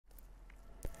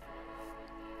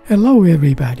Hello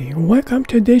everybody, welcome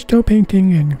to Digital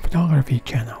Painting and Photography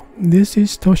channel. This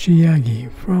is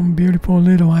Toshiyagi from beautiful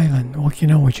little island,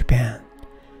 Okinawa, Japan.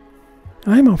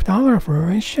 I'm a photographer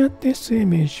and shot this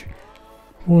image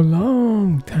for a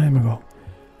long time ago.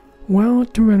 Well,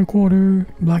 2¼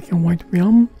 black and white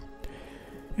film,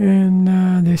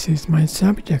 and this is my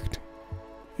subject.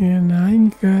 And I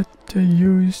got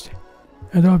used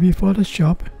Adobe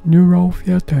Photoshop Neural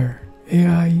Filter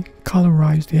AI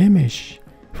colorized image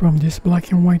from this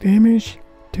black and white image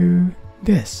to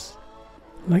this.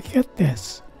 Look at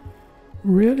this.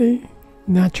 Really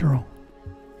natural.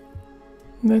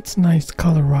 That's nice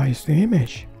colorized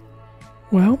image.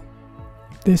 Well,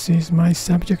 this is my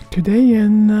subject today,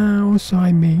 and also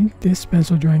I made this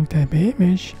pencil drawing type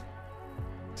image.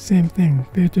 Same thing,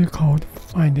 filter called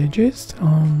Find Edges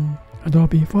on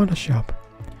Adobe Photoshop.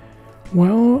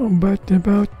 Well, but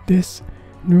about this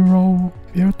neural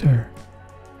filter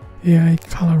AI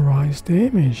colorized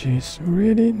image is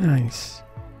really nice.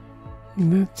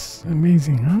 That's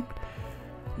amazing, huh?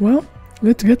 Well,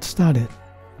 let's get started.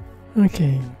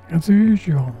 Okay, as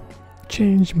usual,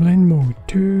 change blend mode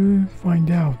to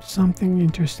find out something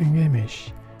interesting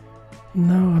image.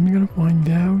 Now I'm gonna find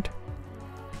out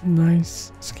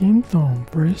nice skin tone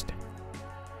first.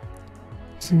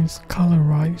 Since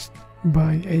colorized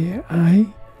by AI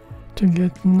to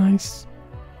get nice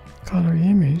color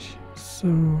image, so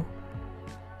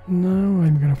now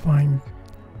I'm gonna find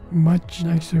much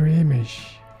nicer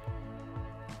image.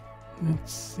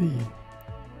 Let's see.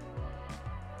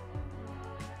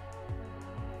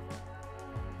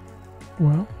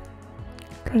 Well,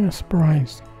 kind of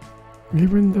surprised.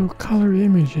 Even though color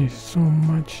image is so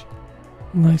much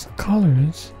nice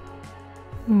colors,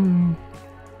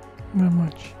 not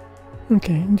much.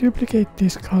 Okay, duplicate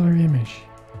this color image.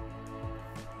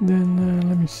 Then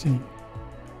let me see.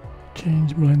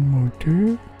 Change blend mode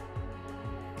to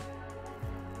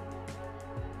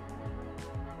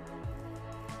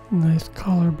nice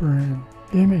color brand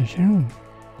image.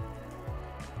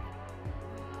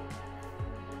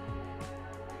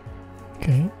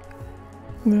 Okay,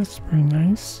 that's pretty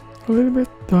nice. A little bit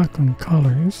dark on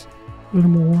colors, a little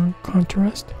more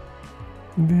contrast.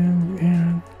 Then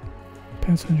add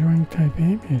pencil drawing type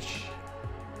image.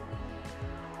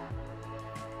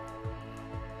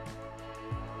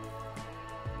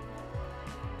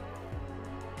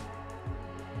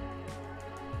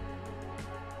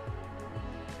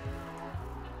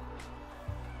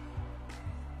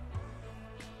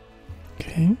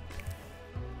 Okay,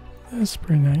 that's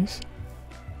pretty nice.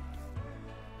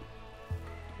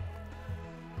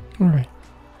 Alright,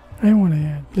 I want to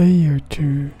add layer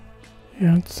to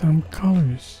add some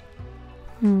colors.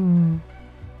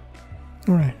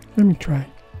 Alright, let me try.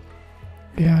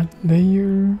 Add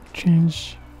layer,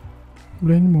 change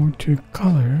blend mode to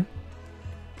color.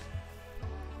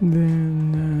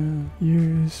 Then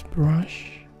use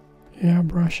brush,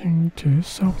 airbrushing to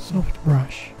soft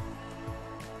brush.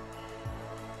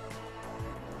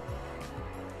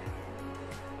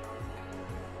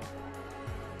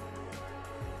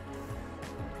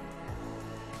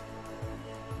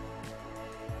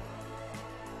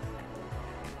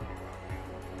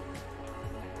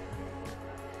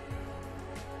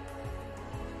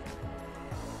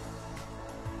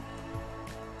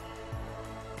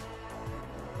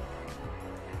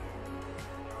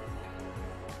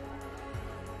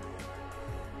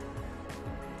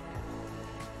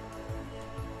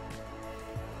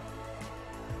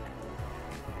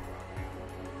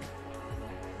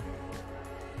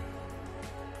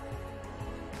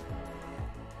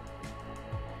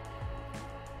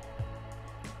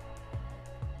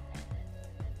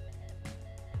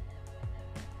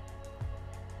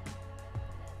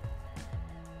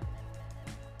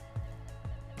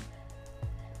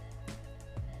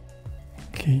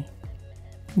 Okay,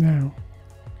 now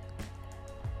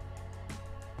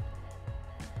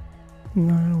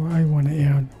I want to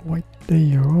add white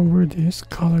layer over this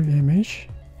color image.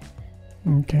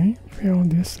 Okay, fill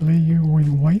this layer with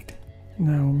white.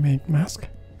 Now make mask.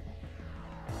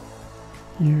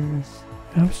 Use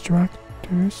abstract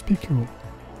to speckle.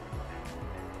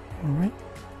 Alright.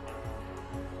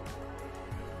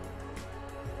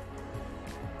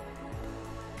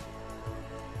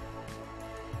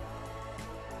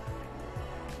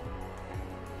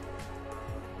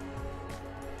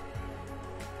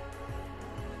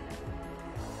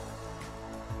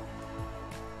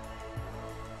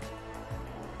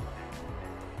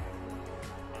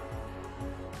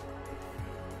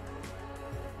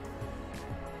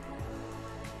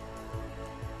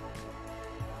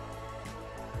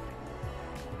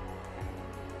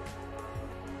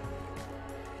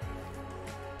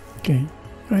 Okay,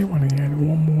 I want to add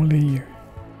one more layer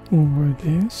over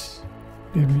this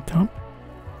very top,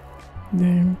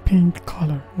 then paint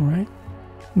color. Alright,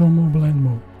 normal blend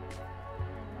mode.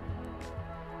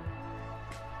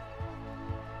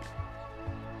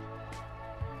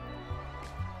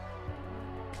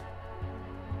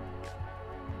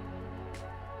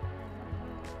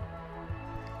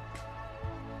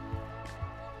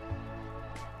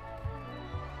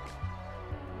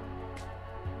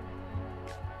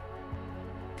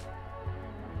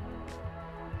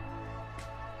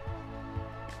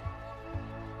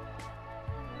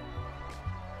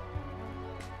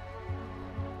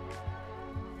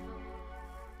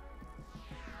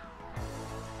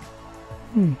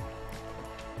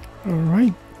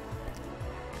 Alright,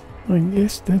 I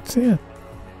guess that's it.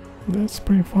 That's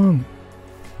pretty fun.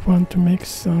 Fun to make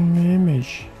some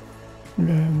image.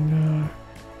 And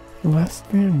last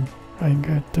thing, I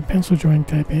got the pencil drawing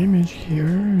type image here,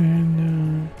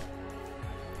 and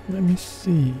let me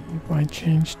see if I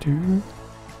change to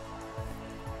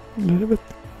a little bit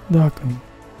darken.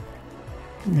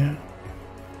 Yeah,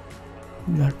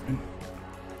 darken.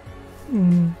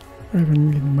 I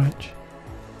don't need much.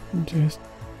 Just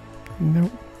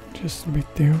nope, just a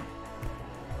bit there.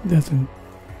 Doesn't.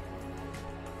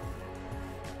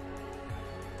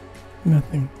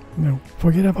 Nothing. No.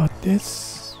 Forget about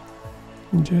this.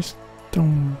 Just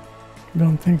don't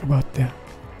think about that.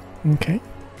 Okay?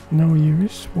 No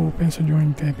use for pencil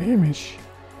drawing type image.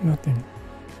 Nothing.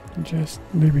 Just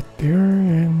leave it there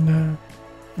and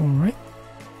alright.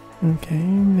 Okay,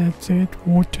 that's it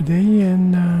for today,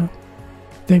 and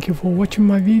thank you for watching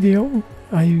my video.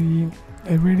 I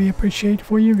really appreciate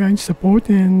for you guys' support,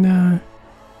 and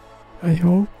I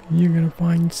hope you're gonna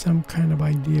find some kind of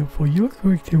idea for your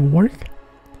creative work.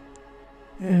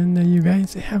 And you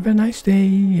guys have a nice day,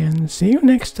 and see you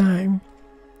next time.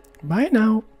 Bye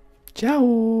now.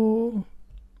 Ciao.